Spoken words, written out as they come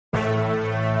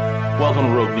Welcome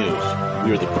to Rogue News.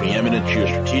 We are the preeminent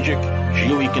geostrategic,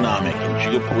 geoeconomic, and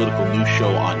geopolitical news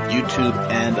show on YouTube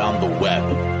and on the web.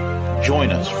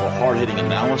 Join us for hard-hitting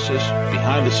analysis,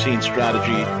 behind-the-scenes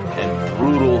strategy, and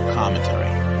brutal commentary.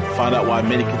 Find out why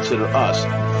many consider us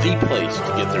the place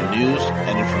to get their news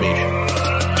and information.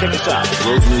 Check us out at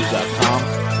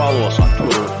roguenews.com. Follow us on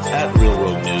Twitter at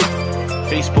RealRogueNews,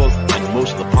 Facebook, and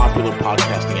most of the popular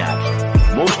podcasting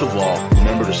apps. Most of all,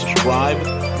 remember to subscribe,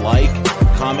 like,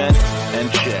 comment,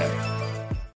 and share.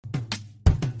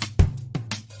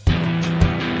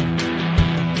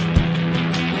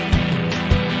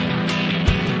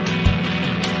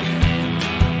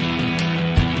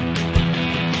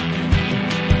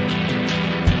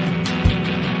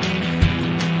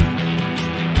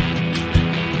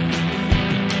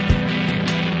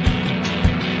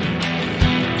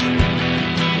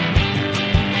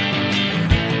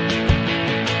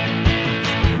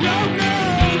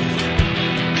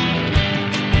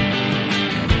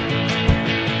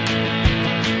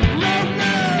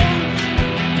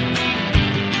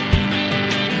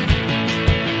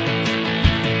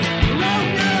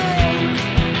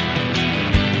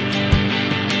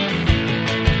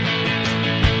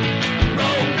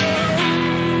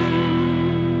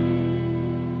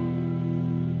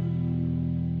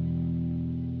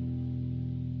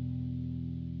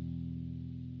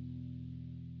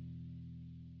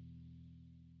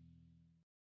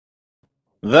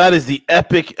 That is the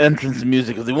epic entrance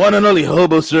music of the one and only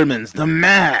Hobo Sermons, the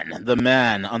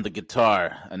man on the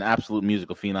guitar, an absolute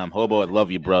musical phenom. Hobo, I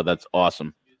love you, bro. That's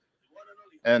awesome.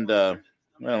 And I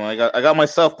got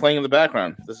myself playing in the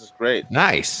background. This is great.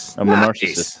 Nice. I'm a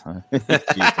narcissist.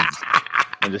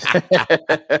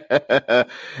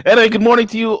 Anyway, good morning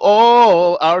to you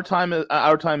all. Our time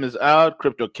is out.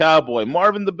 Crypto Cowboy,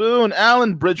 Marvin the Boon,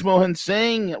 Alan, Bridge Mohan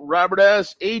Singh, Robert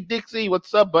S. A. Dixie.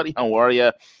 What's up, buddy? How are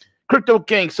you? Crypto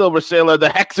King, Silver Sailor, the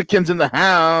Hexicans in the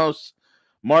house,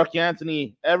 Mark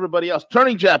Anthony, everybody else,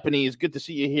 Turning Japanese, good to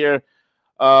see you here.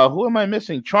 Who am I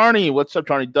missing? Charney, what's up,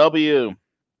 Charney W?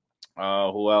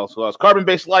 Who else?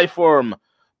 Carbon-based life form,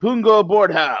 Pungo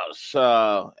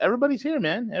Boardhouse. Everybody's here,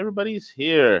 man. Everybody's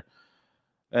here.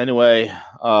 Anyway,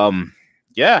 Thomas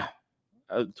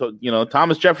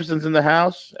Jefferson's in the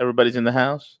house. Everybody's in the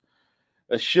house.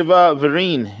 Shiva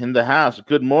Vareen in the house.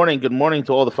 Good morning. Good morning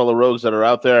to all the fellow rogues that are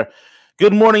out there.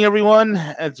 Good morning, everyone.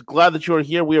 It's glad that you're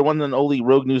here. We are one and only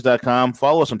RogueNews.com.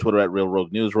 Follow us on Twitter at Real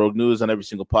Rogue News. Rogue News on every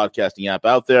single podcasting app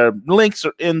out there. Links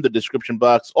are in the description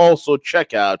box. Also,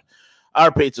 check out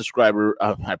our paid subscriber.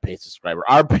 Our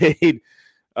paid.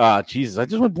 Jesus, I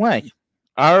just went blank.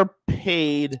 Our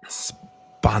paid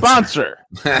sponsor.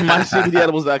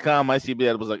 MyCBDEdibles.com.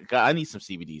 MyCBDEdibles.com. I need some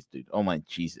CBDs, dude. Oh my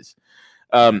Jesus.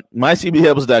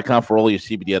 MyCBDEdibles.com for all your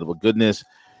CBD edible goodness,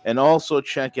 and also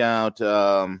check out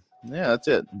that's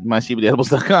it,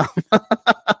 MyCBDEdibles.com.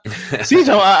 See,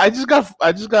 so I'm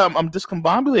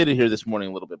discombobulated here this morning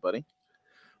a little bit, buddy.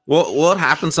 Well, it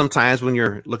happens sometimes when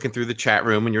you're looking through the chat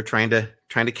room and you're trying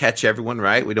to catch everyone,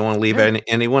 right? We don't want to leave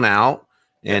anyone out,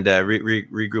 and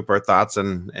regroup our thoughts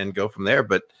and go from there.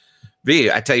 But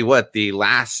V, I tell you what, the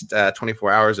last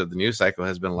 24 hours of the news cycle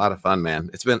has been a lot of fun,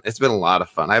 man. It's been a lot of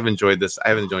fun. I've enjoyed this. I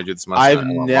haven't enjoyed you this much. I've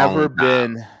never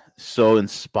been so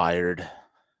inspired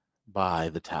by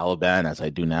the Taliban as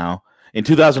I do now. In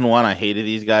 2001, I hated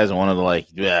these guys. I wanted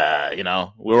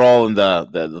to we're all in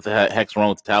the heck's wrong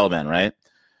with the Taliban, right?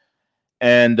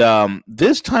 And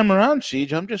this time around,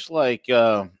 Siege, I'm just like,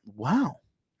 wow,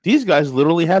 these guys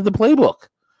literally have the playbook.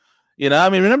 You know, I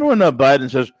mean, remember when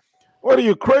Biden says, "What are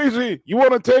you, crazy? You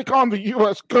want to take on the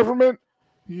U.S. government?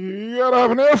 You got to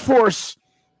have an Air Force.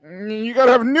 You got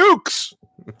to have nukes."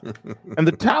 And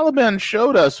the Taliban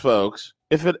showed us, folks,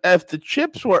 if the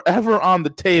chips were ever on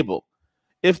the table,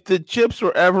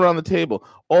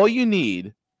 all you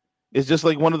need is, just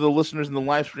like one of the listeners in the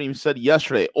live stream said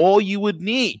yesterday, all you would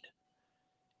need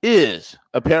is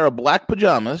a pair of black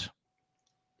pajamas,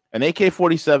 an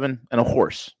AK-47, and a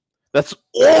horse. That's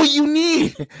all you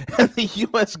need, and the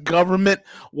U.S. government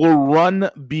will run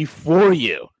before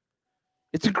you.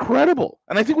 It's incredible,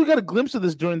 and I think we got a glimpse of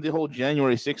this during the whole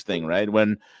January 6th thing, right?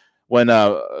 When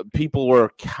people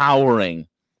were cowering,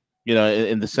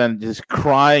 in the Senate, just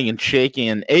crying and shaking,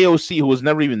 and AOC, who was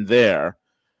never even there,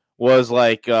 was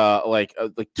like 2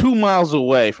 miles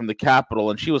away from the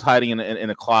Capitol, and she was hiding in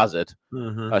a closet,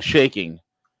 shaking.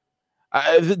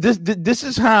 This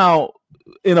is how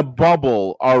in a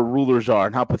bubble our rulers are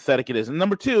and how pathetic it is. And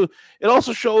number two, it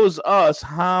also shows us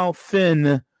how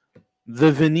thin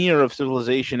the veneer of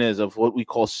civilization is, of what we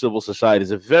call civil society. Is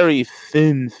a very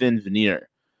thin veneer.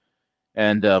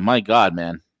 And my God,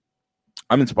 man,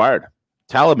 I'm inspired.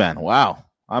 Taliban, wow.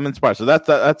 I'm inspired. So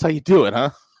that's how you do it, huh?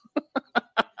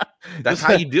 That's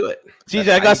how you do it. CJ,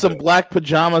 I got some black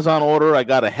pajamas on order. I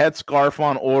got a headscarf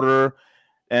on order.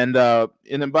 And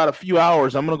in about a few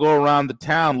hours, I'm going to go around the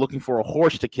town looking for a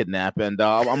horse to kidnap, and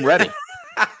I'm ready.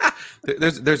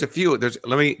 There's a few.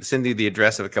 Let me send you the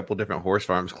address of a couple different horse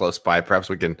farms close by. Perhaps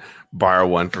we can borrow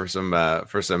one for some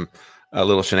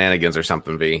little shenanigans or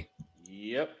something. V.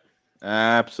 Yep,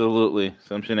 absolutely,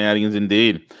 some shenanigans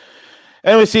indeed.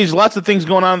 Anyway, Siege, lots of things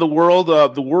going on in the world.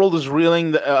 The world is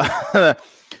reeling.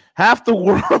 Half the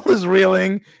world is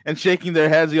reeling and shaking their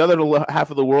heads. The other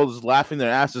half of the world is laughing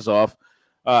their asses off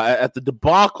at the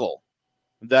debacle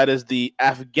that is the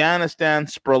Afghanistan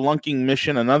spelunking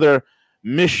mission, another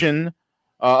mission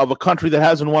of a country that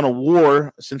hasn't won a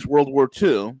war since World War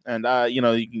II. And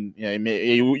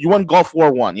you won Gulf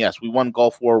War I. Yes, we won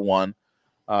Gulf War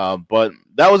I, but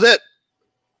that was it.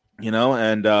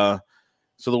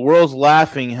 So the world's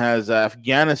laughing as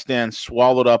Afghanistan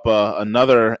swallowed up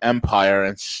another empire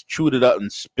and chewed it up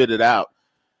and spit it out.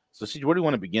 So, CJ, where do you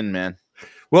want to begin, man?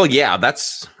 Well, yeah,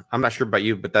 I'm not sure about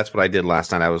you, but that's what I did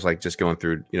last night. I was like just going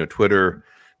through, Twitter,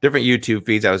 different YouTube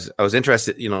feeds. I was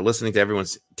interested, listening to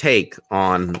everyone's take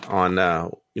on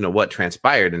what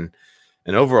transpired, and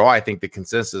overall, I think the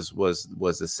consensus was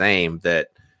the same that,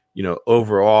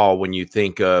 overall, when you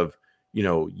think of,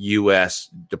 U.S.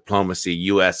 diplomacy,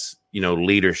 U.S.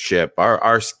 Leadership,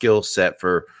 our skill set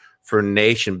for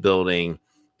nation building,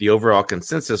 the overall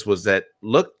consensus was that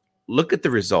look at the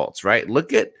results, right?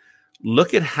 Look at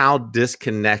how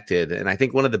disconnected, and I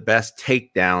think one of the best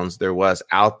takedowns there was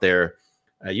out there.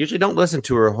 I usually don't listen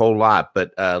to her a whole lot,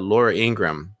 but Laura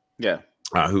Ingraham,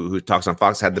 who talks on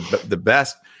Fox, had the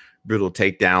best brutal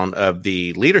takedown of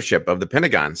the leadership of the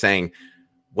Pentagon, saying,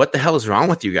 "What the hell is wrong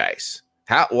with you guys?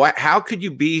 How could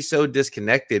you be so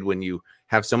disconnected when you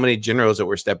have so many generals that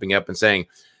were stepping up and saying,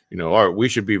 we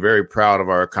should be very proud of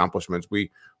our accomplishments.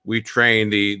 We train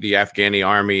the Afghani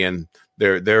army, and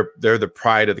they're the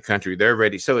pride of the country. They're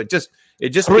ready." So it just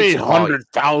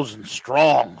 300,000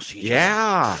 strong. CJ.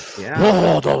 Yeah.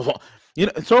 Oh,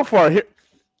 so far here,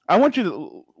 I want you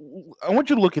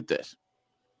to look at this.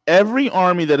 Every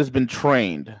army that has been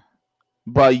trained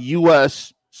by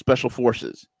U.S. Special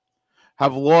Forces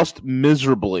have lost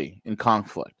miserably in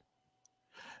conflict.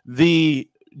 The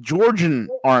Georgian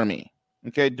army,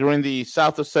 during the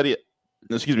South Ossetia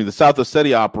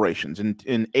operations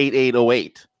in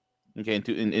 8808,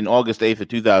 in August 8th of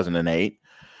 2008,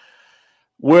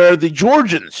 where the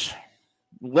Georgians,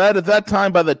 led at that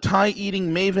time by the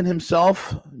tie-eating maven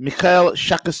himself, Mikhail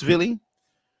Saakashvili,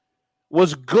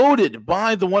 was goaded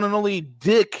by the one and only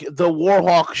Dick the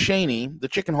Warhawk Cheney, the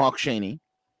Chicken Hawk Cheney.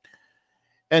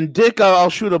 And Dick, I'll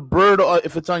shoot a bird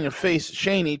if it's on your face,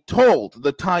 Cheney told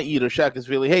the tie-eater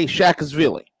Saakashvili, "Hey,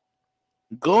 Saakashvili,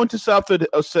 go into South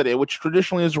Ossetia, which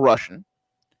traditionally is Russian,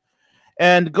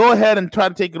 and go ahead and try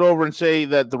to take it over and say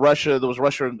that there was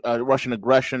Russian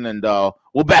aggression, and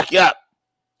we'll back you up."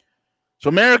 So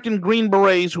American Green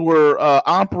Berets, who were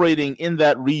operating in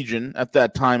that region at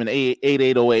that time in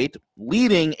 8808,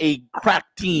 leading a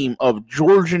crack team of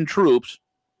Georgian troops,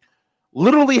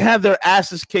 literally had their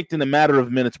asses kicked in a matter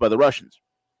of minutes by the Russians.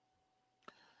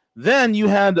 Then you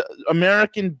had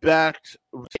American-backed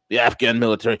the Afghan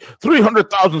military,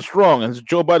 300,000 strong, and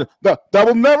Joe Biden, that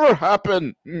will never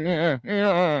happen.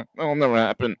 That will never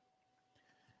happen.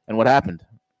 And what happened?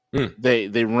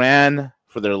 They ran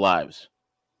for their lives.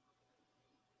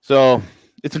 So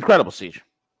it's incredible, Siege.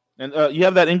 And you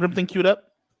have that Ingram thing queued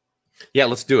up? Yeah,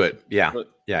 let's do it. Yeah,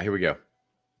 here we go.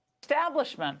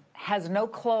 Establishment has no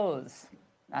clothes.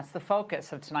 That's the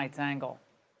focus of tonight's angle.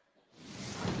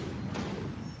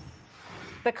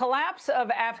 The collapse of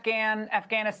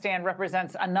Afghanistan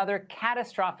represents another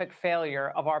catastrophic failure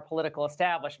of our political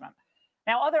establishment.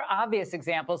 Now, other obvious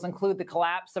examples include the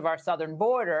collapse of our southern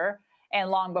border, and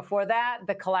long before that,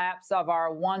 the collapse of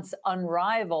our once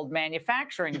unrivaled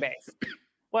manufacturing base.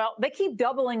 Well, they keep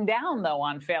doubling down, though,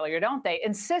 on failure, don't they?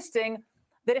 Insisting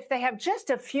that if they have just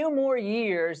a few more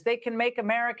years, they can make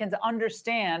Americans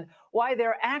understand why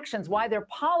their actions, why their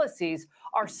policies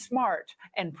are smart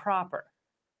and proper.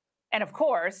 And of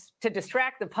course, to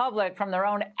distract the public from their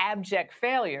own abject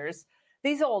failures,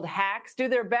 these old hacks do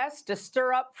their best to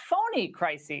stir up phony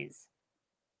crises.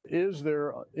 Is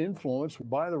there influence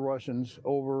by the Russians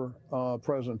over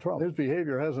President Trump? His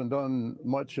behavior hasn't done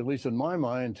much, at least in my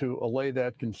mind, to allay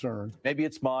that concern. Maybe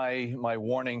it's my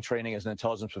warning training as an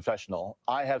intelligence professional.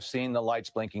 I have seen the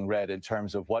lights blinking red in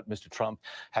terms of what Mr. Trump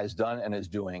has done and is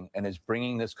doing, and is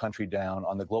bringing this country down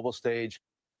on the global stage.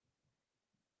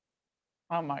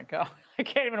 Oh, my God. I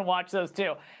can't even watch those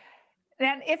two.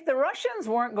 And if the Russians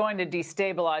weren't going to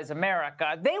destabilize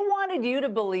America, they wanted you to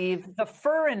believe the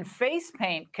fur and face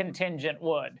paint contingent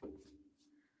would.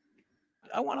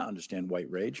 I want to understand white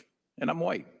rage, and I'm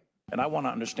white, and I want to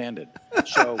understand it.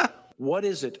 So what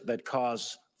is it that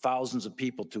caused thousands of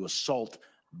people to assault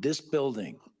this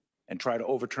building and try to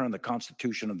overturn the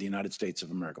Constitution of the United States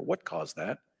of America? What caused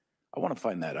that? I want to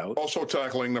find that out. Also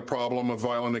tackling the problem of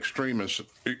violent extremists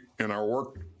in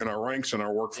our ranks and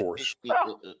our workforce.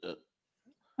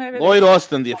 Lloyd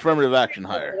Austin, the affirmative action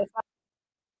hire.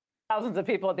 Thousands of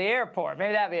people at the airport.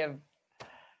 Maybe that'd be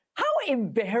how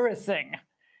embarrassing.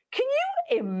 Can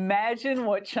you imagine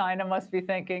what China must be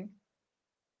thinking?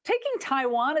 Taking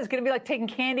Taiwan is going to be like taking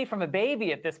candy from a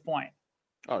baby at this point.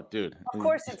 Oh, dude. Of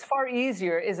course, it's far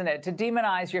easier, isn't it, to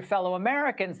demonize your fellow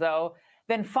Americans, though,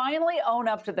 than finally own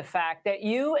up to the fact that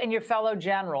you and your fellow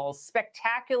generals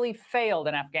spectacularly failed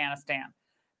in Afghanistan,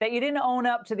 that you didn't own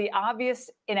up to the obvious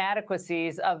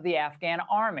inadequacies of the Afghan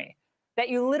army, that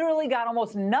you literally got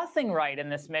almost nothing right in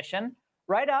this mission,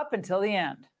 right up until the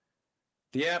end.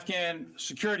 The Afghan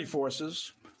security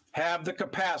forces have the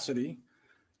capacity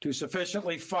to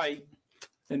sufficiently fight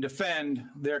and defend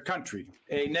their country.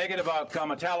 A negative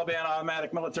outcome, a Taliban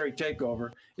automatic military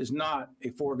takeover, is not a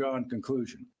foregone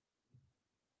conclusion.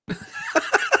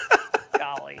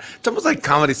 Golly. It's almost like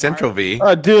Comedy Central, V.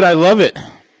 Dude, I love it.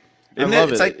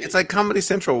 It's like Comedy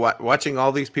Central watching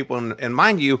all these people, and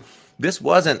mind you, this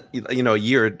wasn't a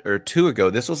year or two ago.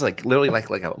 This was like literally like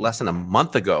less than a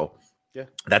month ago. Yeah.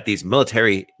 That these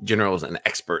military generals and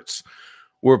experts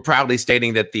were proudly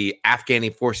stating that the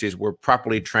Afghani forces were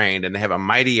properly trained and they have a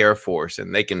mighty air force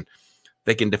and they can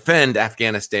defend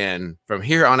Afghanistan from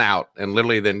here on out. And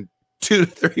literally then 2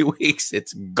 to 3 weeks,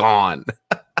 it's gone.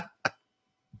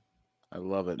 I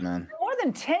love it, man. More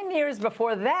than 10 years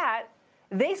before that,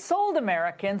 they sold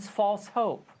Americans false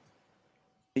hope.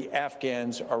 The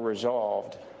Afghans are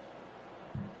resolved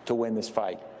to win this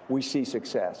fight. We see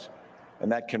success.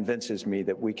 And that convinces me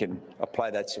that we can apply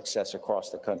that success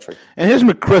across the country. And here's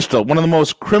McChrystal, one of the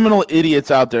most criminal idiots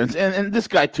out there. And this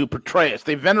guy, too, Petraeus.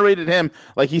 They venerated him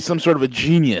like he's some sort of a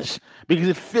genius because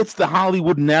it fits the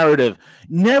Hollywood narrative.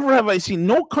 Never have I seen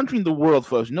no country in the world,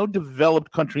 folks, no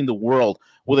developed country in the world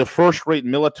with a first-rate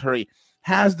military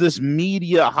has this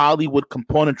media Hollywood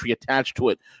componentry attached to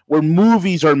it where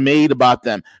movies are made about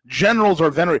them. Generals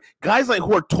are venerated. Guys like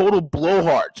who are total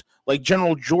blowhards. Like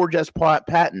General George S.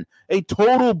 Patton, a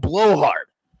total blowhard.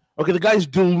 Okay, the guy's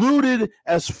deluded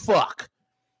as fuck.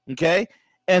 Okay,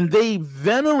 and they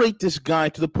venerate this guy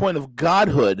to the point of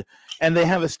godhood, and they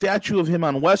have a statue of him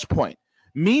on West Point.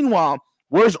 Meanwhile,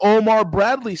 where's Omar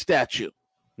Bradley's statue?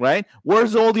 Right?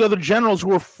 Where's all the other generals who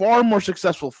were far more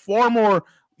successful, far more,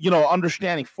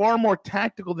 understanding, far more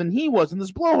tactical than he was in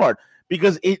this blowhard?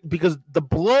 Because the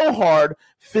blowhard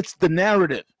fits the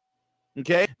narrative.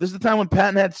 Okay, this is the time when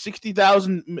Patton had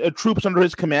 60,000 troops under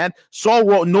his command,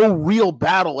 saw no real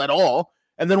battle at all,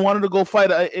 and then wanted to go fight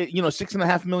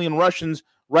 6.5 million Russians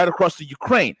right across the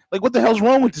Ukraine. Like, what the hell's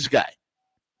wrong with this guy?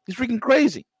 He's freaking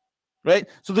crazy, right?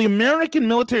 So the American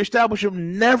military establishment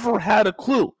never had a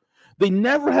clue. They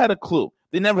never had a clue.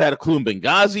 They never had a clue in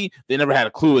Benghazi. They never had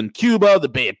a clue in Cuba, the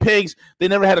Bay of Pigs. They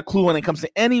never had a clue when it comes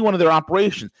to any one of their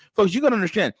operations. Folks, you got to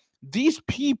understand, these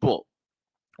people,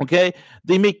 okay,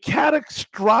 they make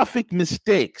catastrophic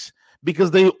mistakes because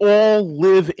they all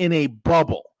live in a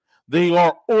bubble. They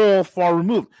are all far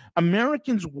removed.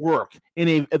 Americans work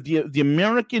in the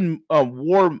American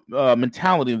war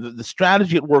mentality. The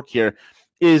strategy at work here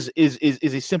is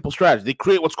a simple strategy. They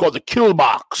create what's called the kill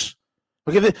box.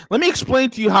 Okay, let me explain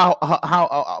to you how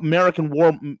American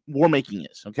war making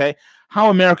is. Okay, how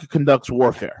America conducts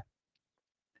warfare.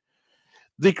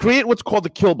 They create what's called the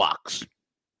kill box.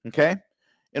 Okay.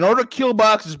 In order to kill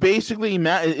box is basically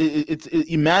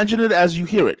imagine it as you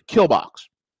hear it. Kill box.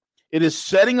 It is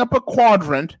setting up a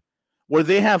quadrant where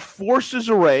they have forces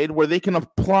arrayed, where they can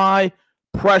apply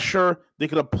pressure, they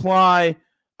can apply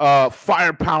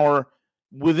firepower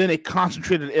within a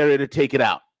concentrated area to take it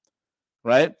out,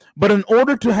 right? But in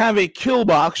order to have a kill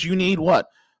box, you need what?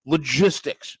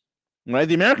 Logistics, right?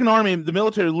 The American Army, the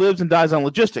military lives and dies on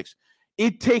logistics.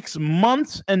 It takes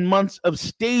months and months of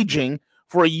staging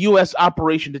for a U.S.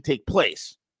 operation to take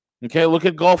place. Okay, look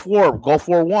at Gulf War, Gulf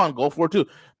War I, Gulf War II.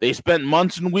 They spent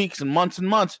months and weeks and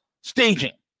months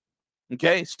staging.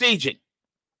 Okay, staging.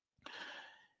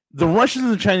 The Russians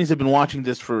and the Chinese have been watching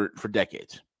this for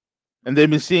decades. And they've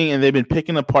been seeing and they've been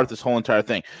picking apart this whole entire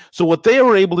thing. So what they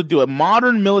were able to do, a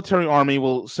modern military army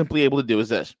will simply able to do is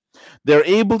this. They're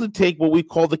able to take what we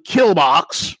call the kill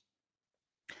box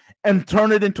and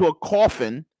turn it into a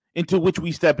coffin into which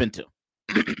we step into.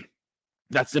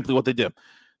 That's simply what they do.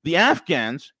 The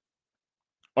Afghans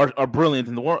are brilliant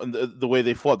in the war, the way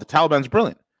they fought. The Taliban's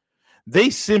brilliant. They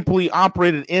simply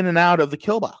operated in and out of the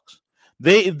kill box.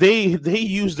 They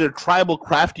used their tribal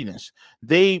craftiness.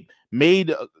 They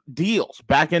made deals,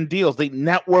 back-end deals. They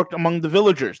networked among the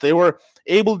villagers. They were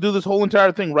able to do this whole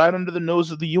entire thing right under the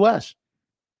nose of the U.S.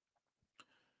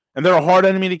 And they're a hard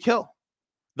enemy to kill.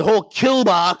 The whole kill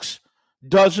box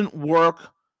doesn't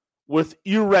work with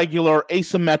irregular,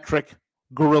 asymmetric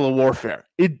guerrilla warfare.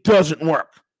 It doesn't work.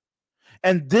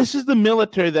 And this is the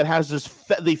military that has this,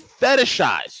 they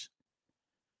fetishize.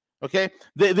 Okay?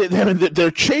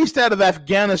 They're chased out of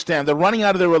Afghanistan. They're running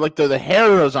out of there like the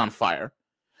hair is on fire.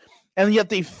 And yet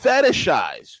they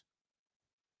fetishize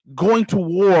going to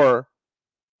war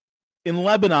in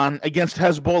Lebanon against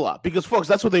Hezbollah. Because, folks,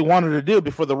 that's what they wanted to do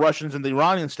before the Russians and the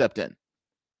Iranians stepped in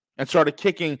and started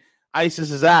kicking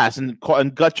ISIS's ass and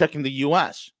gut-checking the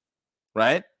U.S.,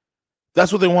 right?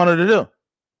 That's what they wanted to do.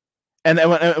 And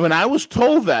when I was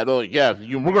told that, we're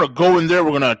going to go in there,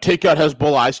 we're going to take out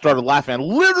Hezbollah, I started laughing. I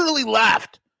literally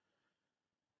laughed.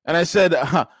 And I said,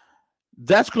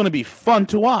 that's going to be fun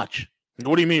to watch.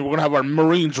 What do you mean? We're going to have our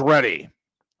Marines ready.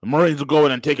 The Marines will go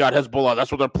in and take out Hezbollah.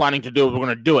 That's what they're planning to do. We're going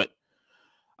to do it.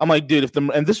 I'm like, dude,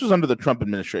 and this was under the Trump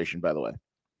administration, by the way.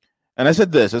 And I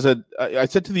said this. I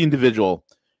said to the individual,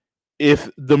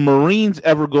 if the Marines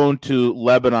ever go into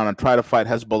Lebanon and try to fight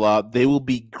Hezbollah, they will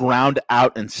be ground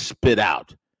out and spit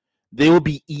out. They will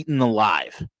be eaten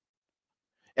alive.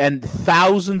 And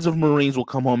thousands of Marines will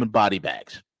come home in body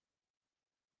bags.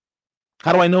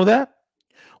 How do I know that?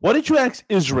 Why don't you ask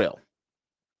Israel,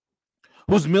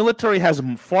 whose military has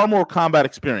far more combat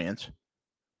experience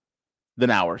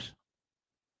than ours?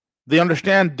 They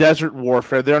understand desert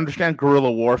warfare. They understand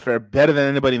guerrilla warfare better than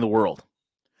anybody in the world.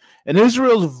 And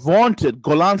Israel's vaunted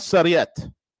Golan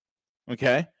Sariyat,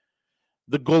 okay,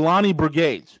 the Golani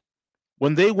brigades,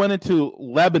 when they went into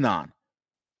Lebanon,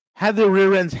 had their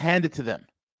rear ends handed to them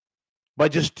by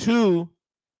just 2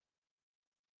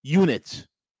 units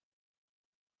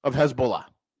of Hezbollah.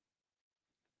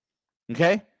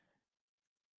 Okay?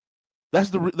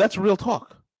 That's real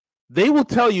talk. They will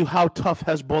tell you how tough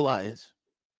Hezbollah is.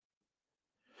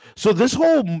 So this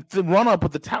whole run-up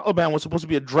with the Taliban was supposed to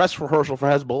be a dress rehearsal for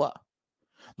Hezbollah.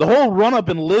 The whole run-up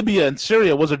in Libya and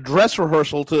Syria was a dress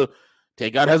rehearsal to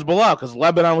take out Hezbollah because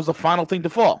Lebanon was the final thing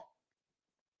to fall.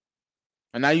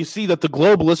 And now you see that the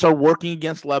globalists are working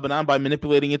against Lebanon by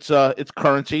manipulating its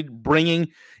currency, bringing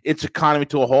its economy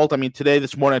to a halt. I mean,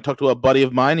 this morning, I talked to a buddy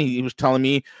of mine. He was telling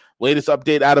me latest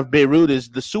update out of Beirut is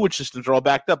the sewage systems are all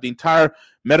backed up. The entire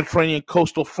Mediterranean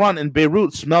coastal front in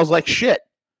Beirut smells like shit.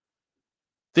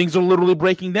 Things are literally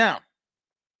breaking down.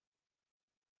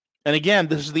 And again,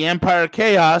 this is the empire of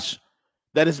chaos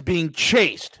that is being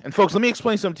chased. And folks, let me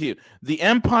explain something to you. The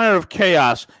empire of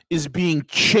chaos is being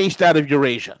chased out of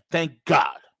Eurasia. Thank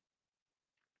God.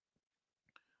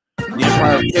 The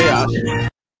empire of chaos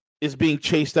is being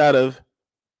chased out of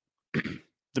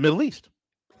the Middle East.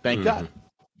 Thank God.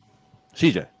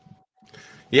 CJ.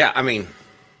 Yeah, I mean,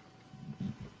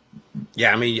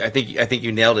 I think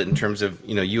you nailed it in terms of,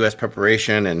 U.S.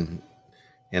 preparation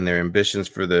and their ambitions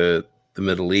for the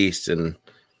Middle East,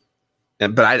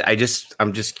 but I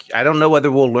don't know whether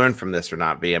we'll learn from this or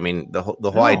not. B. I mean, the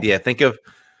whole idea. Think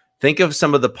of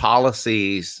some of the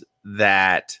policies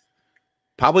that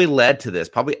probably led to this,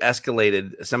 probably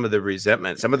escalated some of the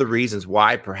resentment, some of the reasons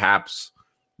why perhaps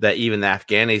that even the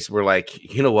Afghanis were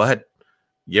like, you know what,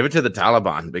 give it to the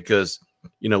Taliban because.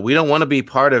 We don't want to be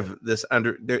part of this.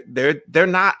 They're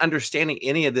not understanding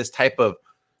any of this type of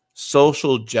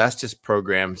social justice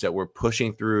programs that we're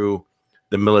pushing through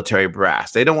the military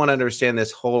brass. They don't want to understand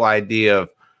this whole idea of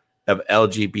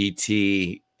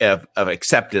LGBT, of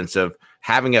acceptance, of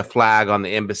having a flag on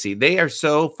the embassy. They are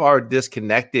so far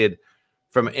disconnected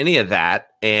from any of that.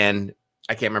 And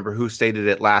I can't remember who stated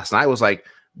it last night. It was like,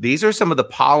 these are some of the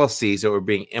policies that were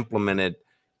being implemented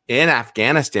in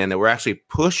Afghanistan that were actually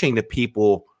pushing the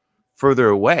people further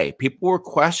away. People were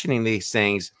questioning these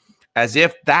things as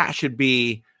if that should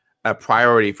be a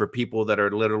priority for people that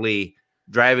are literally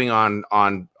driving on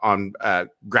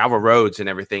gravel roads and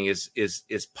everything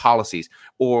is policies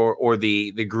or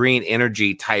the green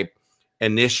energy type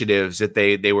initiatives that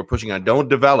they were pushing on. Don't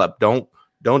develop,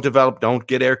 don't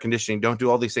get air conditioning, don't do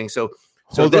all these things. So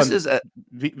this is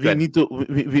we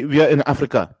are in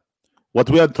Africa. What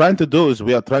we are trying to do is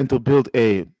we are trying to build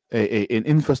an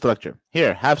infrastructure.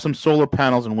 Here, have some solar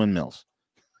panels and windmills.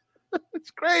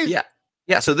 It's crazy.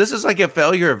 Yeah. So this is like a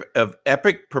failure of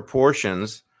epic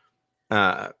proportions.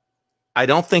 I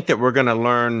don't think that we're going to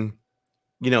learn,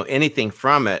 anything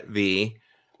from it.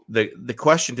 the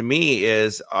question to me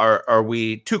is, are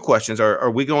we, two questions,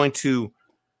 are we going to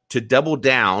double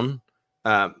down?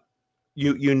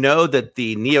 You know that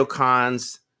the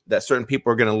neocons, that certain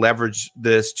people are going to leverage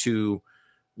this to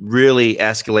really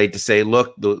escalate, to say,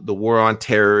 look, the war on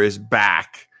terror is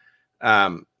back.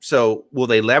 So will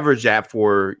they leverage that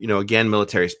for, again,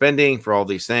 military spending, for all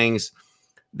these things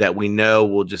that we know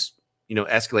will just,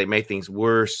 escalate, make things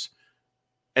worse?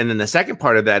 And then the second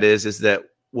part of that is that,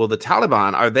 will the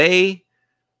Taliban,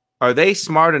 are they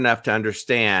smart enough to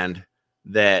understand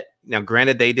that, now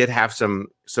granted, they did have some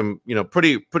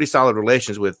pretty solid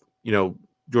relations with,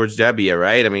 George W.,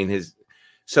 right? I mean,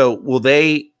 so will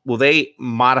they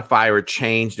modify or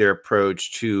change their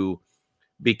approach to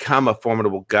become a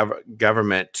formidable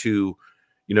government, to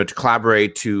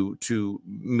collaborate, to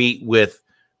meet with,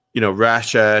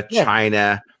 Russia,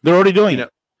 China? They're already doing it.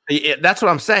 That's what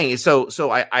I'm saying. So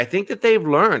I think that they've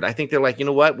learned. I think they're like, you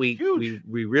know what, we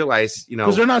realize,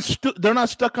 because they're not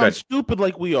stuck on stupid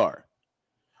like we are.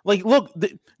 Like, look,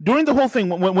 during the whole thing,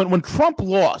 when Trump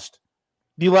lost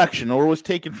the election, or was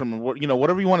taken from him,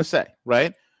 whatever you want to say,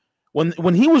 right?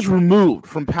 When he was removed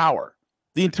from power,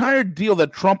 the entire deal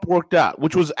that Trump worked out,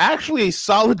 which was actually a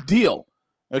solid deal,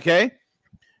 okay,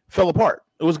 fell apart.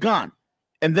 It was gone.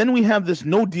 And then we have this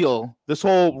no deal, this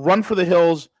whole run for the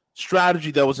hills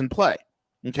strategy that was in play,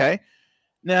 okay?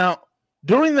 Now,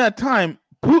 during that time,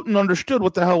 Putin understood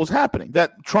what the hell was happening,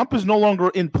 that Trump is no longer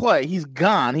in play. He's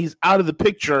gone. He's out of the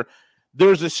picture.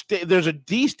 There's a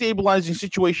destabilizing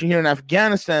situation here in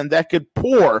Afghanistan that could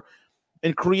pour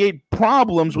and create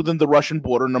problems within the Russian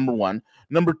border, number one.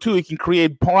 Number two, it can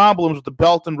create problems with the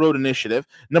Belt and Road Initiative.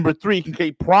 Number three, it can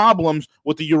create problems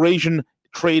with the Eurasian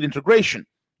trade integration.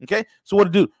 Okay? So what to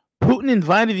do? Putin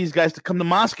invited these guys to come to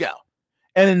Moscow.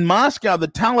 And in Moscow, the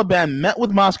Taliban met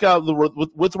with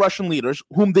with Russian leaders,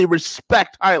 whom they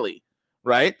respect highly,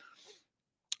 right?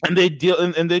 And they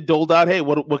doled out, hey,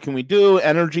 what can we do?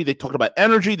 Energy. They talked about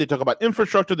energy. They talked about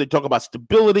infrastructure. They talked about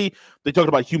stability. They talked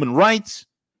about human rights.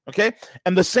 Okay,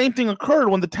 and the same thing occurred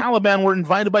when the Taliban were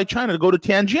invited by China to go to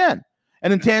Tianjin.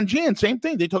 And in Tianjin, same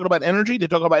thing. They talk about energy. They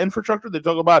talk about infrastructure. They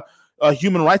talk about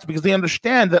human rights, because they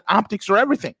understand that optics are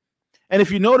everything. And if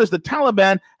you notice, the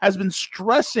Taliban has been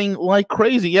stressing like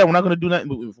crazy. Yeah, we're not going to do that.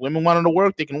 If women wanted to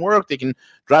work. They can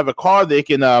drive a car. They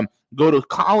can go to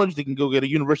college. They can go get a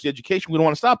university education. We don't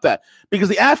want to stop that, because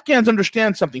the Afghans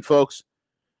understand something, folks.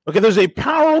 Okay, there's a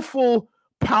powerful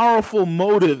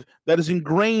motive that is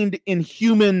ingrained in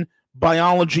human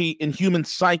biology, in human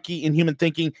psyche, in human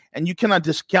thinking, and you cannot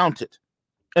discount it.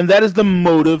 And that is the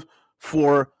motive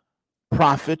for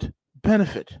profit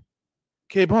benefit.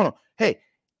 Okay, Bono. Hey,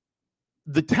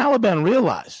 the Taliban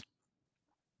realize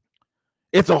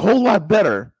it's a whole lot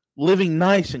better living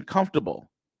nice and comfortable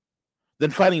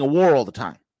than fighting a war all the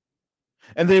time.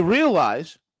 And they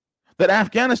realize that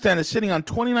Afghanistan is sitting on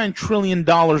 $29 trillion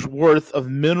worth of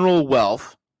mineral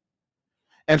wealth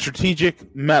and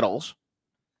strategic metals,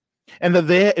 and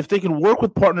that if they can work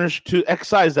with partners to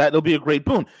excise that, it'll be a great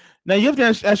boon. Now, you have to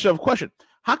ask yourself a question.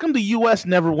 How come the U.S.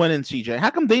 never went in, CJ? How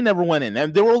come they never went in?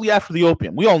 And they were only after the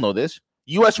opium. We all know this.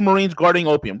 U.S. Marines guarding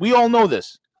opium. We all know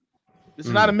this. It's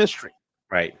not a mystery.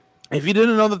 Right. If you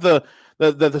didn't know that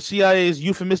the CIA is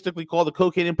euphemistically called the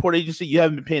Cocaine Import Agency, you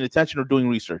haven't been paying attention or doing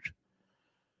research.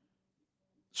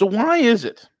 So why is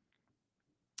it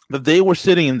that they were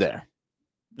sitting in there,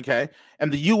 okay,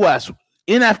 and the U.S.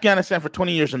 in Afghanistan for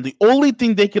 20 years, and the only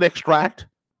thing they could extract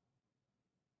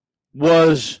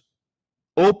was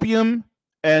opium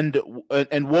and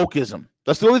wokeism?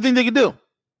 That's the only thing they could do.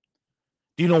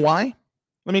 Do you know why?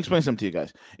 Let me explain something to you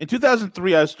guys. In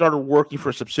 2003, I started working for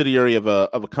a subsidiary of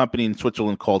a company in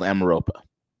Switzerland called Amaropa.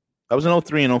 That was in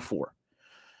 2003 and 2004.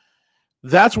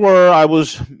 That's where I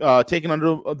was taken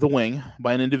under the wing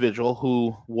by an individual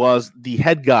who was the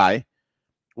head guy,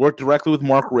 worked directly with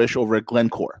Mark Risch over at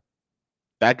Glencore.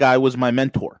 That guy was my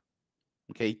mentor.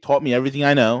 Okay, he taught me everything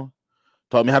I know,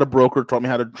 taught me how to broker, taught me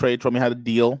how to trade, taught me how to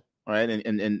deal. All right,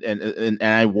 and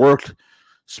I worked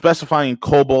specifying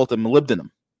cobalt and molybdenum.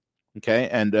 Okay,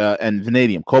 and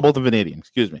vanadium, cobalt and vanadium.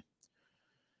 Excuse me.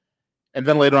 And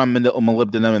then later on,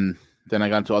 molybdenum, and then I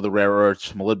got into other rare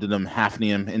earths: molybdenum,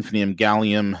 hafnium, infinium,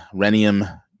 gallium,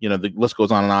 rhenium. You know, the list goes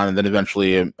on. And then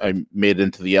eventually, I made it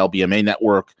into the LBMA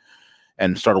network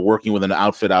and started working with an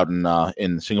outfit out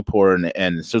in Singapore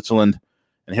and Switzerland.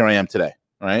 And here I am today.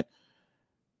 All right.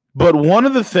 But one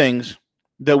of the things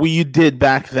that we did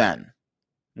back then,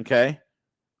 okay,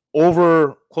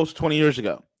 over close to 20 years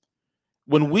ago,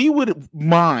 when we would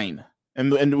mine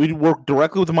and we'd work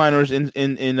directly with the miners in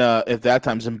at that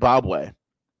time Zimbabwe,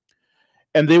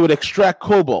 and they would extract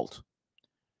cobalt,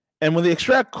 And when they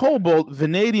extract cobalt,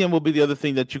 vanadium will be the other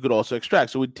thing that you could also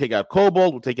extract. So we take out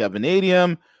cobalt, we'll take out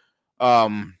vanadium.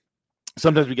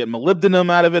 Sometimes we get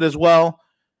molybdenum out of it as well.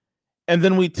 And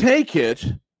then we take it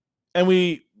and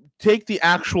we take the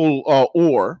actual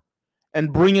ore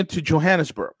and bring it to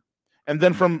Johannesburg. And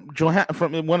then from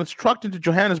when it's trucked into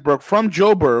Johannesburg, from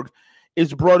Joburg,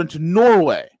 it's brought into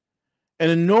Norway. And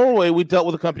in Norway, we dealt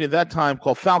with a company at that time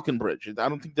called Falconbridge. I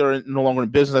don't think they're no longer in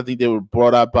business. I think they were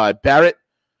brought out by Barrett.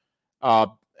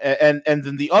 And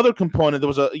then the other component, there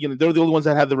was they're the only ones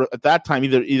that had at that time,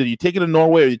 either you take it to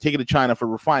Norway or you take it to China for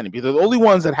refining. Because they're the only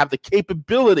ones that have the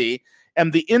capability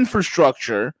and the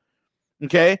infrastructure,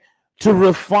 okay, to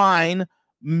refine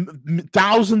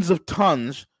thousands of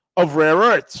tons of rare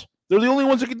earths. They're the only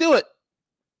ones that could do it.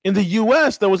 In the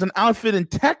U.S., there was an outfit in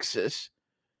Texas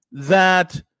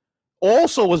that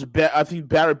also was, I think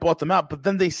Barrett bought them out, but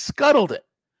then they scuttled it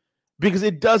because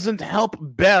it doesn't help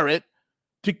Barrett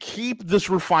to keep this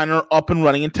refiner up and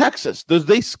running in Texas.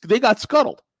 They got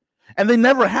scuttled, and they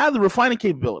never had the refining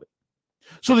capability.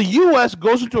 So the U.S.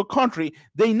 goes into a country,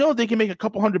 they know they can make a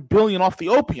couple $100 billion off the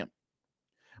opium,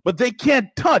 but they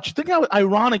can't touch. Think how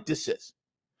ironic this is.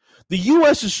 The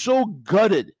U.S. is so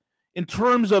gutted in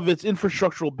terms of its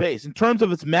infrastructural base, in terms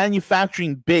of its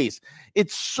manufacturing base.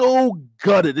 It's so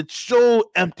gutted, it's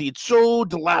so empty, it's so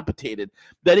dilapidated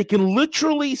that it can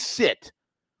literally sit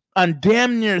on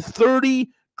damn near $30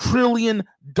 trillion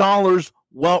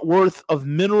worth of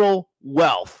mineral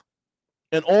wealth.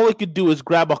 And all it could do is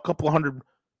grab a couple $100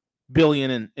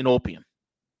 billion in opium.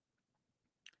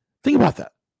 Think about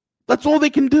that. That's all they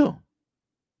can do.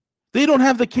 They don't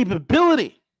have the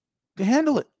capability to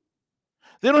handle it.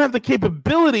 They don't have the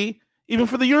capability even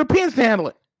for the Europeans to handle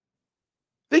it.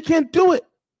 They can't do it.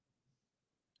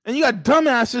 And you got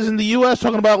dumbasses in the U.S.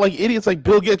 talking about, like idiots like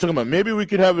Bill Gates, talking about maybe we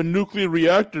could have a nuclear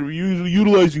reactor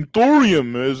utilizing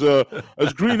thorium as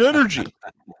green energy.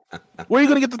 Where are you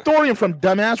going to get the thorium from,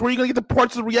 dumbass? Where are you going to get the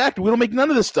parts of the reactor? We don't make none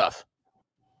of this stuff.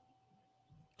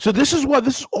 So this is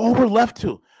all we're left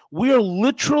to. We are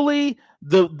literally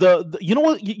the you know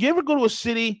what? You ever go to a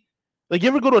city, like you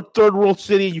ever go to a third world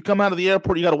city, and you come out of the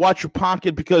airport, you got to watch your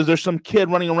pocket because there's some kid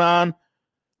running around,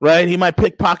 right? He might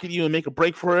pickpocket you and make a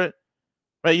break for it.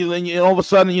 Right, and all of a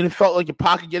sudden you felt like your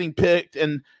pocket getting picked,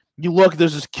 and you look,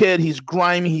 there's this kid, he's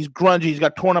grimy, he's grungy, he's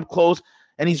got torn up clothes,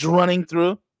 and he's running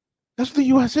through. That's what the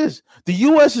U.S. is. The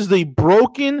U.S. is the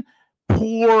broken,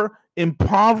 poor,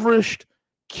 impoverished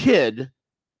kid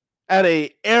at an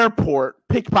airport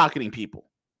pickpocketing people.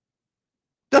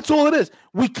 That's all it is.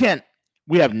 We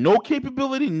have no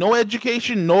capability, no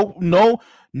education, no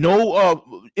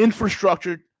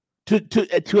infrastructure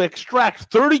to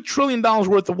extract $30 trillion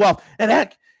worth of wealth. And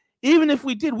heck, even if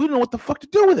we did, we don't know what the fuck to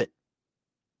do with it.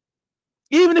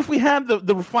 Even if we have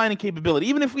the refining capability,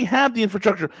 even if we have the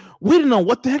infrastructure, we don't know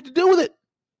what the heck to do with it.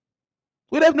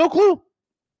 We'd have no clue.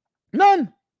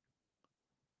 None.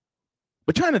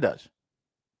 But China does.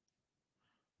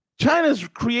 China's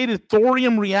created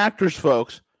thorium reactors,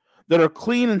 folks, that are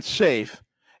clean and safe,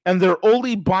 and they're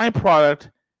only byproduct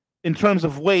in terms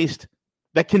of waste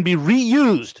that can be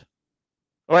reused.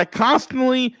 All right,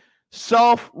 constantly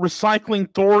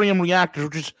self-recycling thorium reactors,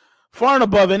 which is far and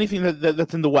above anything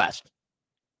that's in the West.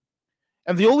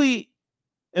 And the only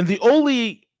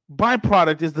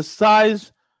byproduct is the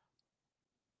size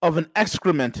of an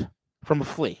excrement from a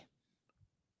flea.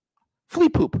 Flea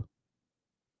poop.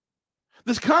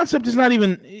 This concept is not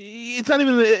even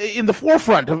in the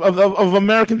forefront of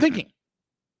American thinking.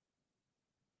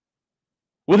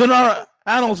 Within our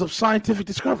annals of scientific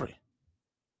discovery.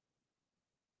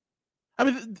 I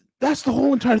mean, that's the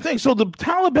whole entire thing. So the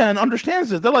Taliban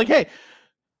understands this. They're like, hey,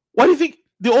 why do you think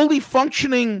the only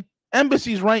functioning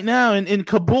embassies right now in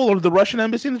Kabul are the Russian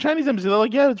embassy and the Chinese embassy? They're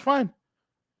like, yeah, it's fine.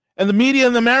 And the media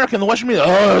in America and the Western media,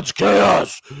 oh, it's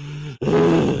chaos.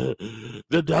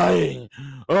 They're dying.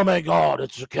 Oh, my God,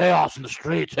 it's chaos in the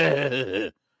streets.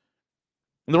 And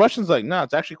the Russians like, no,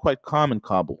 it's actually quite calm in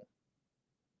Kabul.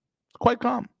 It's quite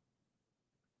calm.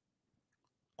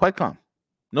 Quite calm.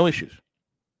 No issues.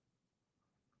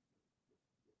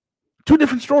 Two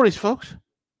different stories, folks.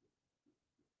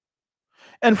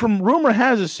 And from rumor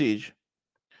has a siege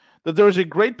that there is a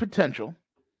great potential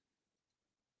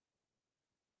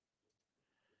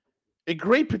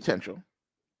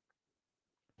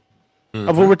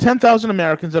of over 10,000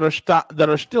 Americans that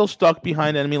are still stuck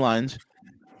behind enemy lines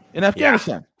in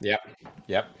Afghanistan.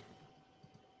 Yep.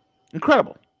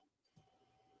 Incredible.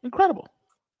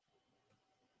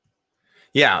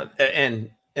 Yeah,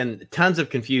 and tons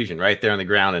of confusion right there on the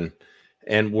ground,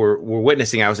 and we're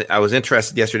witnessing. I was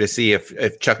interested yesterday to see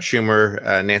if Chuck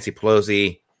Schumer, Nancy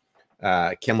Pelosi,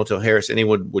 Campbell Harris,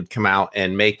 anyone would come out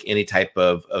and make any type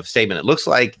of statement. It looks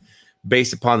like,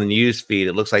 based upon the news feed,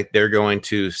 it looks like they're going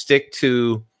to stick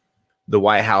to the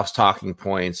White House talking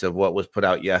points of what was put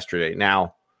out yesterday.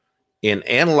 Now, in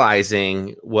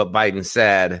analyzing what Biden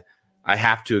said, I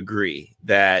have to agree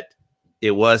that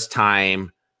it was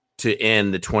time to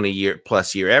end the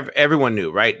 20-year-plus year. Everyone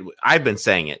knew, right? I've been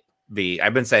saying it,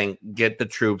 I've been saying, get the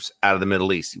troops out of the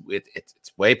Middle East.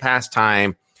 It's way past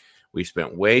time. We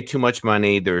spent way too much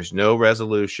money. There's no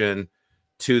resolution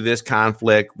to this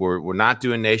conflict. We're not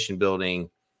doing nation building.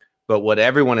 But what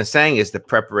everyone is saying is the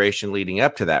preparation leading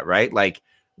up to that, right? Like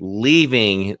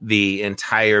leaving the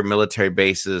entire military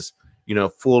bases,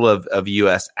 full of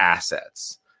U.S.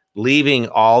 assets, leaving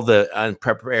all the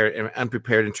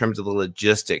unprepared in terms of the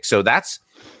logistics. So that's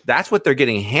what they're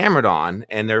getting hammered on,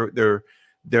 and they're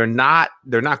not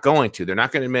going to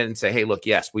admit and say, hey, look,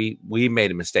 yes, we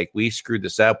made a mistake. We screwed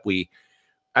this up.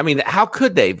 How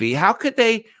could they, V? How could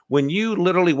they, when you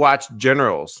literally watch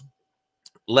generals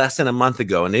less than a month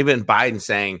ago, and even Biden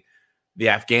saying the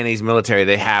Afghanis military,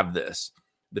 they have this.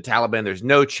 The Taliban, there's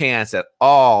no chance at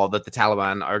all that the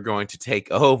Taliban are going to take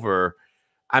over.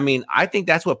 I think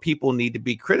that's what people need to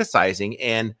be criticizing.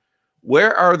 And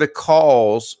where are the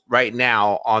calls right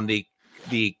now on the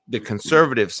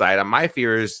conservative side? My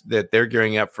fear is that they're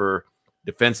gearing up for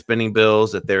defense spending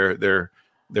bills, that they're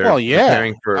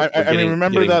preparing for.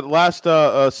 Remember that last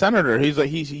senator? He's like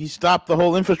he stopped the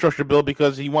whole infrastructure bill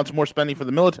because he wants more spending for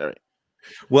the military.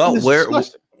 Well,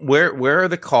 where are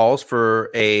the calls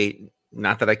for a?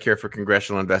 Not that I care for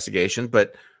congressional investigation,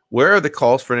 but where are the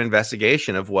calls for an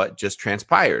investigation of what just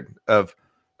transpired? Of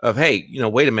hey,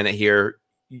 wait a minute here,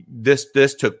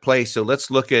 this took place. So let's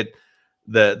look at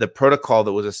the protocol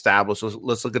that was established.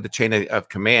 Let's look at the chain of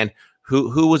command.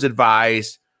 Who was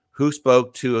advised? Who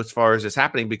spoke to as far as this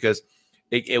happening? Because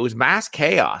it was mass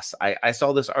chaos. I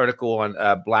saw this article on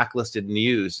Blacklisted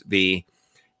News,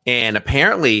 and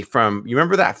apparently you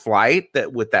remember that flight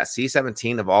that with that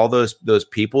C-17 of all those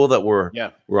people that were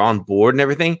on board and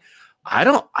everything. I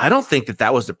don't think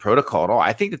that was the protocol at all.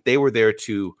 I think that they were there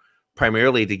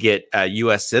primarily to get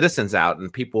U.S. citizens out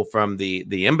and people from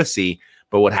the embassy.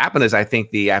 But what happened is I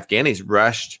think the Afghanis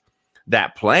rushed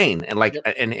that plane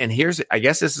and here's, I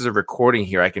guess this is a recording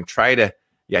here. I can try to,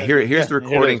 here's the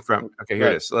recording from, okay, here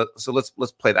it is. So let's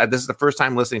play that. This is the first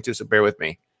time listening to, so bear with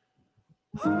me.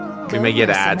 We may get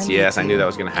ads. Yes, I knew that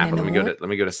was going to happen. Let me go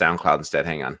to SoundCloud instead.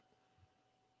 Hang on.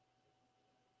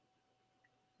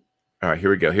 All right,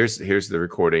 here we go. Here's the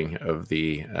recording of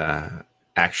the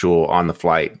actual on the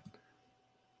flight.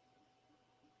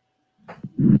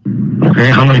 Okay,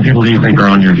 how many people do you think are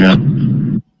on your jet?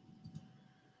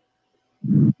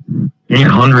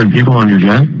 800 people on your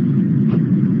jet?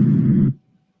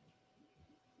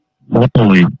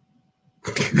 Holy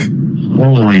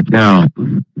cow.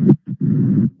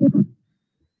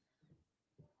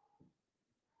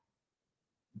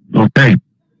 Okay.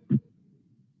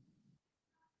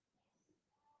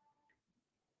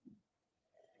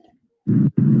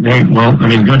 Hey, well,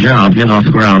 good job getting off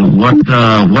the ground. What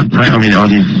type, are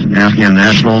these Afghan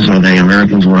nationals? Are they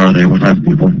Americans? What are they? What type of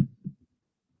people?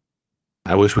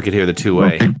 I wish we could hear the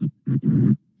two-way.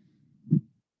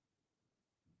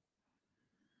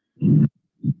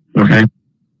 Okay.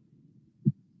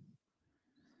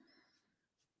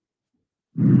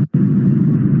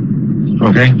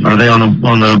 Okay. Are they on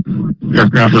the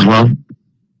aircraft as well?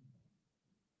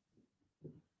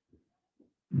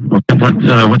 Okay.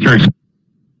 What's your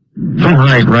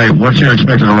right? What's your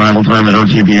expected arrival time at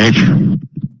OTBH?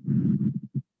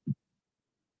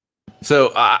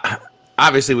 So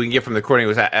obviously, we can get from the recording, it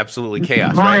was absolutely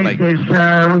chaos, right?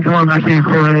 We're going back to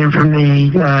recording from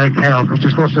the chaos. We're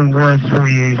just got some words for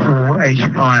you for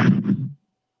H5.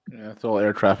 Yeah, it's all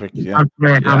air traffic. Yeah,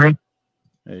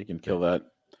 you can kill that.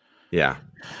 Yeah.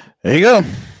 There you go.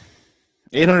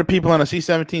 800 people on a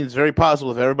C-17 is very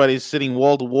possible if everybody's sitting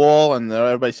wall to wall and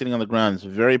everybody's sitting on the ground. It's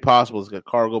very possible. A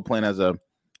cargo plane has a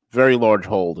very large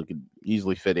hold. It could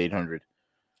easily fit 800.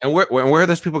 And where are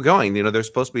those people going? There's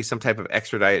supposed to be some type of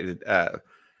extradited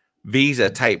visa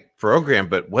type program,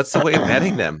 but what's the way of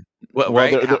vetting them?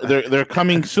 They're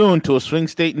coming soon to a swing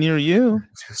state near you.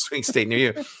 Swing state near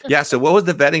you. Yeah. So what was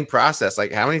the vetting process?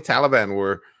 Like how many Taliban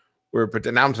were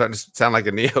now I'm starting to sound like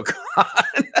a neocon.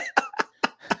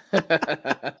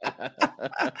 But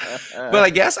I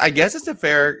guess it's a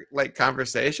fair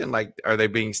conversation. Like, are they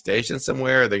being stationed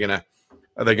somewhere? Are they gonna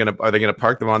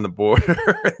park them on the border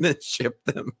and then ship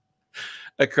them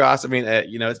across?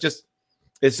 It's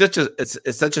such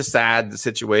a sad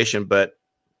situation. But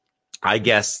I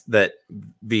guess that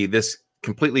this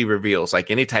completely reveals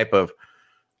any type of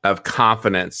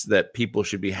confidence that people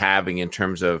should be having in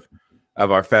terms of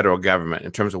our federal government,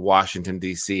 in terms of Washington,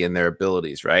 D.C. and their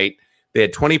abilities, right? They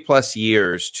had 20 plus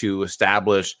years to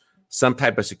establish some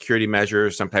type of security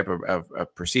measures, some type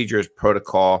of procedures,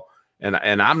 protocol. And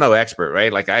I'm no expert,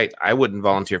 right? Like I wouldn't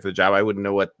volunteer for the job. I wouldn't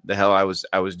know what the hell I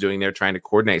was doing there trying to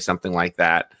coordinate something like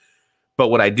that. But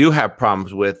what I do have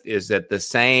problems with is that the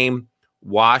same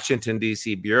Washington,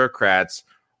 D.C. bureaucrats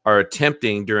are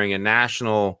attempting during a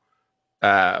national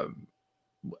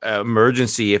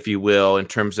emergency, if you will, in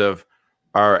terms of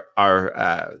our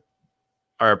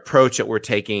approach that we're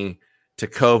taking to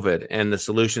COVID and the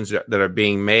solutions that are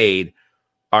being made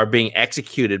are being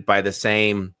executed by the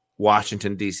same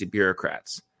Washington, D.C.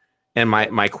 bureaucrats. And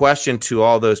my question to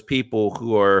all those people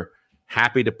who are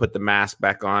happy to put the mask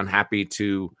back on, happy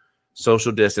to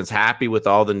social distance, happy with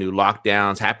all the new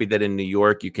lockdowns, happy that in New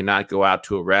York you cannot go out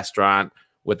to a restaurant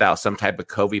without some type of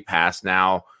COVID pass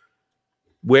now.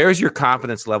 Where's your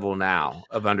confidence level now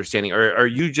of understanding? Or are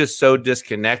you just so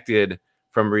disconnected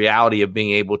from reality of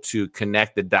being able to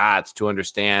connect the dots to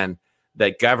understand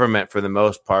that government, for the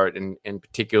most part, and in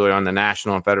particular on the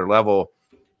national and federal level,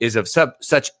 is of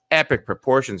such epic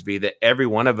proportions, that every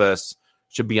one of us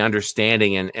should be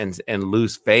understanding and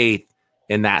lose faith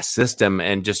in that system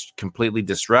and just completely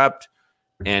disrupt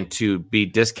and to be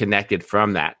disconnected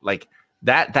from that. Like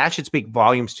that should speak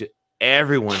volumes to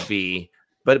everyone,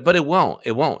 but it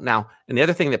won't. Now, and the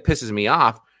other thing that pisses me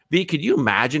off, could you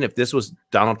imagine if this was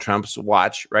Donald Trump's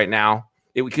watch right now?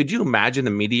 Could you imagine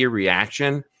the media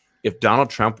reaction if Donald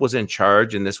Trump was in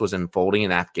charge and this was unfolding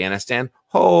in Afghanistan?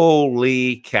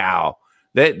 Holy cow.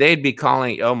 They'd be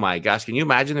calling, oh my gosh, can you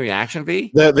imagine the reaction,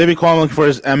 V? They'd be calling for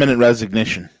his imminent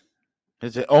resignation.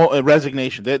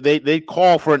 Resignation. They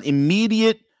call for an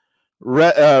immediate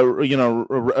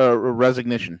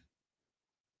resignation.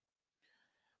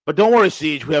 But don't worry,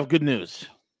 Siege, we have good news.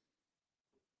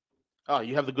 Oh,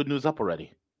 you have the good news up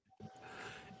already.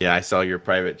 Yeah, I saw your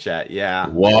private chat. Yeah.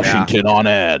 Washington on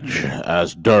edge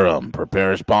as Durham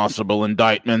prepares possible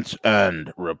indictments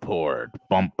and report.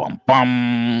 Bum, bum,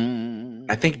 bum.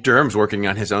 I think Durham's working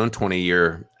on his own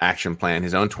 20-year action plan,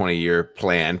 his own 20-year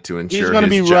plan to ensure his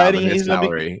be job writing, and his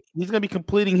salary. He's going to be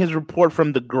completing his report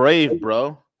from the grave,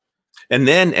 bro. And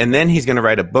then he's going to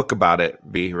write a book about it,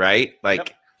 V, right?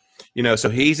 Like, so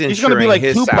he's ensuring going to be like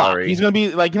his Tupac. salary. He's going to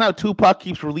be like, Tupac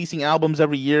keeps releasing albums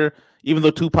every year, even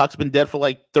though Tupac's been dead for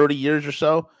like 30 years or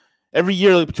so. Every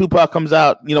year, like, Tupac comes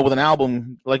out, with an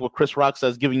album, like what Chris Rock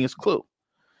says, giving his clue.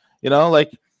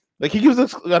 Like he gives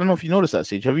us. I don't know if you noticed that,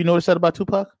 Siege. Have you noticed that about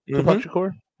Tupac? Mm-hmm. Tupac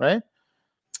Shakur, right?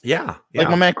 Yeah. Like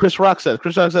my man Chris Rock says.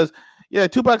 Chris Rock says, yeah,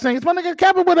 Tupac saying it's my nigga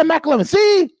Kevin with a Mac 11.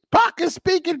 See, Pac is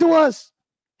speaking to us.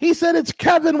 He said it's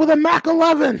Kevin with a Mac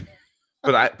 11.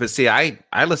 But I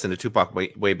listened to Tupac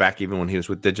way back, even when he was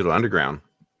with Digital Underground.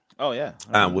 Oh yeah,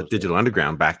 with Digital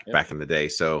Underground back in the day.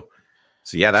 So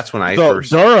yeah, that's when I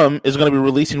first. Durham is going to be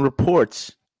releasing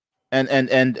reports and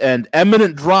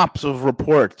eminent drops of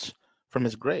reports from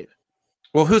his grave.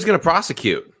 Well, who's going to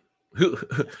prosecute? Who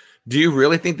do you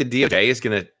really think the DOJ is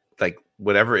going to, like,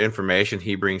 whatever information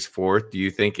he brings forth? Do you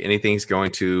think anything's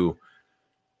going to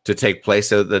take place?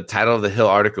 So the title of the Hill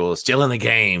article is "Still in the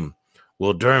Game.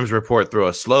 Will Durham's report throw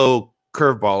a slow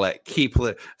curveball at key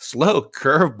slow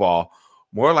curveball,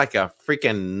 more like a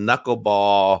freaking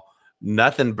knuckleball,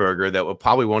 nothing burger that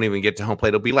probably won't even get to home plate."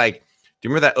 It'll be like, do you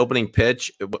remember that opening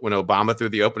pitch when Obama threw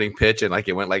the opening pitch and like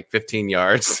it went like 15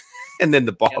 yards and then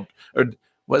the ball, or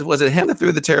was it him that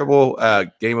threw the terrible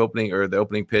game opening or the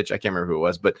opening pitch? I can't remember who it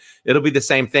was, but it'll be the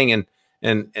same thing.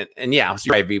 And yeah,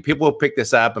 so right, people will pick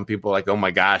this up and people are like, oh my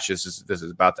gosh, this is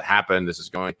about to happen. This is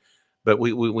going. But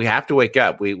we have to wake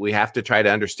up. We have to try to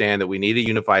understand that we need a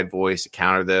unified voice to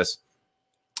counter this.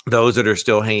 Those that are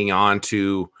still hanging on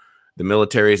to the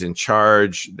military is in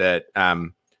charge, that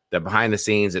behind the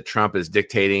scenes that Trump is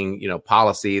dictating,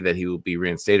 policy, that he will be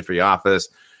reinstated for the office.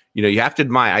 You have to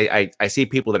admire. I see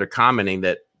people that are commenting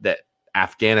that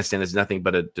Afghanistan is nothing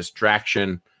but a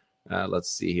distraction.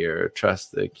 Let's see here.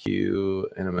 Trust the queue.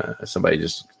 And somebody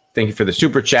just thank you for the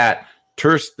super chat.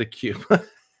 Trust the queue.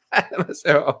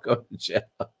 I'll go to jail.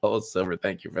 Oh, Silver,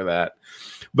 thank you for that.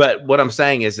 But what I'm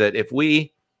saying is that if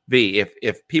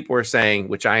people are saying,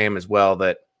 which I am as well,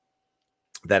 that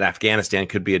Afghanistan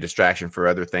could be a distraction for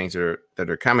other things that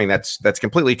are coming, that's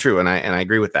completely true, and I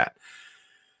agree with that.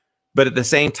 But at the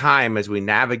same time, as we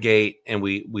navigate and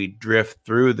we drift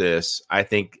through this, I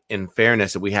think in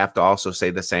fairness that we have to also say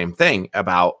the same thing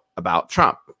about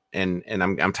Trump. And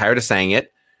I'm tired of saying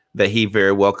it, that he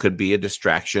very well could be a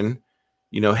distraction,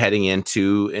 heading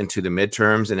into the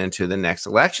midterms and into the next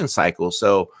election cycle.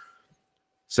 So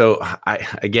So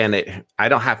I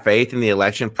don't have faith in the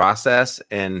election process,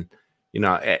 and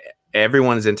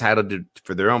everyone is entitled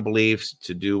for their own beliefs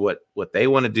to do what they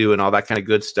want to do and all that kind of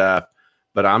good stuff.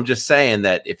 But I'm just saying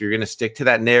that if you're going to stick to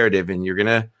that narrative and you're going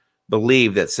to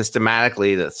believe that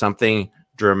systematically that something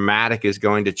dramatic is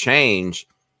going to change,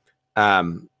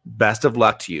 best of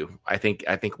luck to you. I think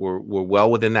we're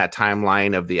well within that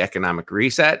timeline of the economic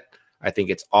reset. I think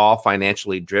it's all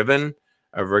financially driven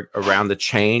around the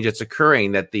change that's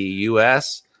occurring, that the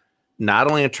U.S.,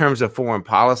 not only in terms of foreign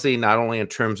policy, not only in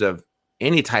terms of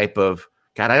any type of,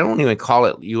 God, I don't even call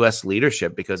it U.S.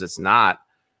 leadership, because it's not,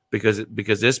 because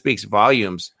this speaks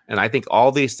volumes. And I think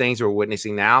all these things we're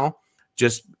witnessing now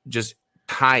just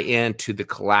tie into the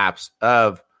collapse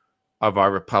of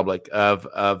our republic, of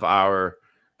the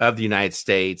United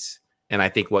States. And I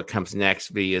think what comes next,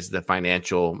 V, is the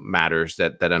financial matters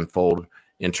that unfold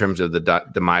in terms of the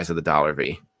demise of the dollar,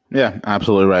 V. Yeah,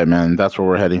 absolutely right, man. That's what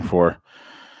we're heading for.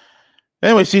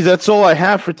 Anyway, see, that's all I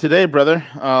have for today, brother.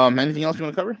 Anything else you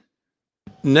want to cover?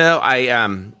 No,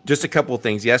 I just a couple of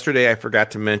things. Yesterday, I forgot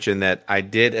to mention that I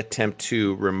did attempt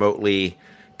to remotely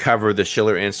cover the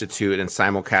Schiller Institute and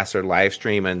simulcast their live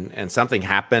stream, and something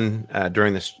happened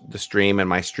during the stream, and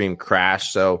my stream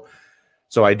crashed. So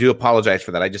I do apologize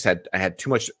for that. I had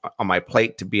too much on my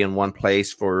plate to be in one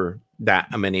place for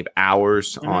that many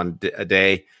hours on a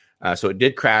day. So it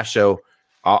did crash. So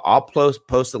I'll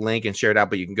post the link and share it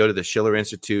out, but you can go to the Schiller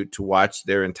Institute to watch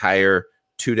their entire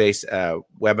 2 days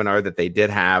webinar that they did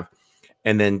have,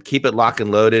 and then keep it locked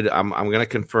and loaded. I'm going to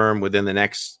confirm within the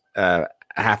next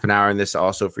half an hour, and this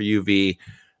also for UV,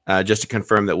 just to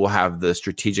confirm that we'll have the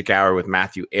strategic hour with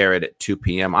Matthew Arrett at 2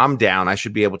 p.m. I'm down. I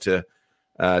should be able to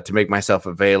make myself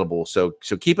available. So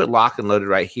keep it locked and loaded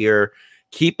right here.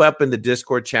 Keep up in the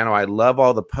Discord channel. I love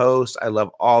all the posts. I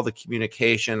love all the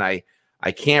communication. I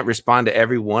can't respond to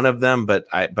every one of them, but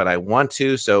I want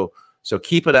to. So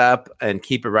keep it up and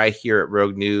keep it right here at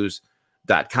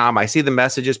roguenews.com. I see the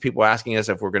messages, people asking us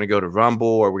if we're going to go to Rumble,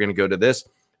 or we're going to go to this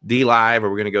DLive, or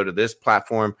we're going to go to this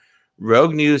platform.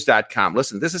 roguenews.com.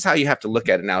 Listen, this is how you have to look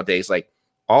at it nowadays. Like,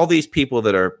 all these people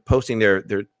that are posting their,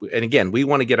 and again, we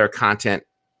want to get our content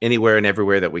anywhere and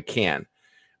everywhere that we can.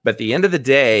 But at the end of the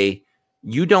day,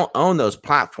 you don't own those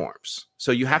platforms.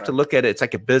 So you have to look at it. It's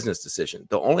like a business decision.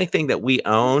 The only thing that we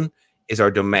own is our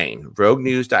domain,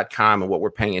 roguenews.com, and what we're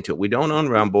paying into it. We don't own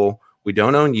Rumble. We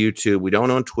don't own YouTube. We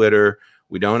don't own Twitter.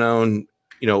 We don't own,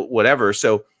 whatever.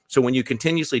 So when you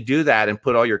continuously do that and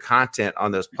put all your content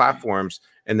on those platforms,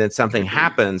 and then something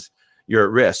happens, you're at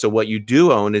risk. So what you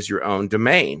do own is your own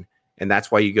domain. And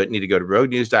that's why you need to go to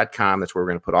roguenews.com. That's where we're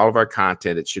going to put all of our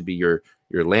content. It should be your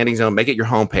landing zone. Make it your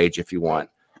homepage if you want.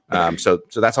 So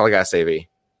that's all I got to say, V.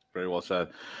 Very well said.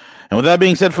 And with that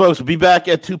being said, folks, we'll be back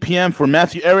at 2 p.m. for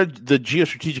Matthew Arrett, the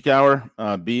Geostrategic Hour.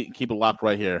 Keep it locked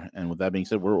right here. And with that being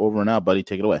said, we're over and out, buddy.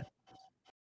 Take it away.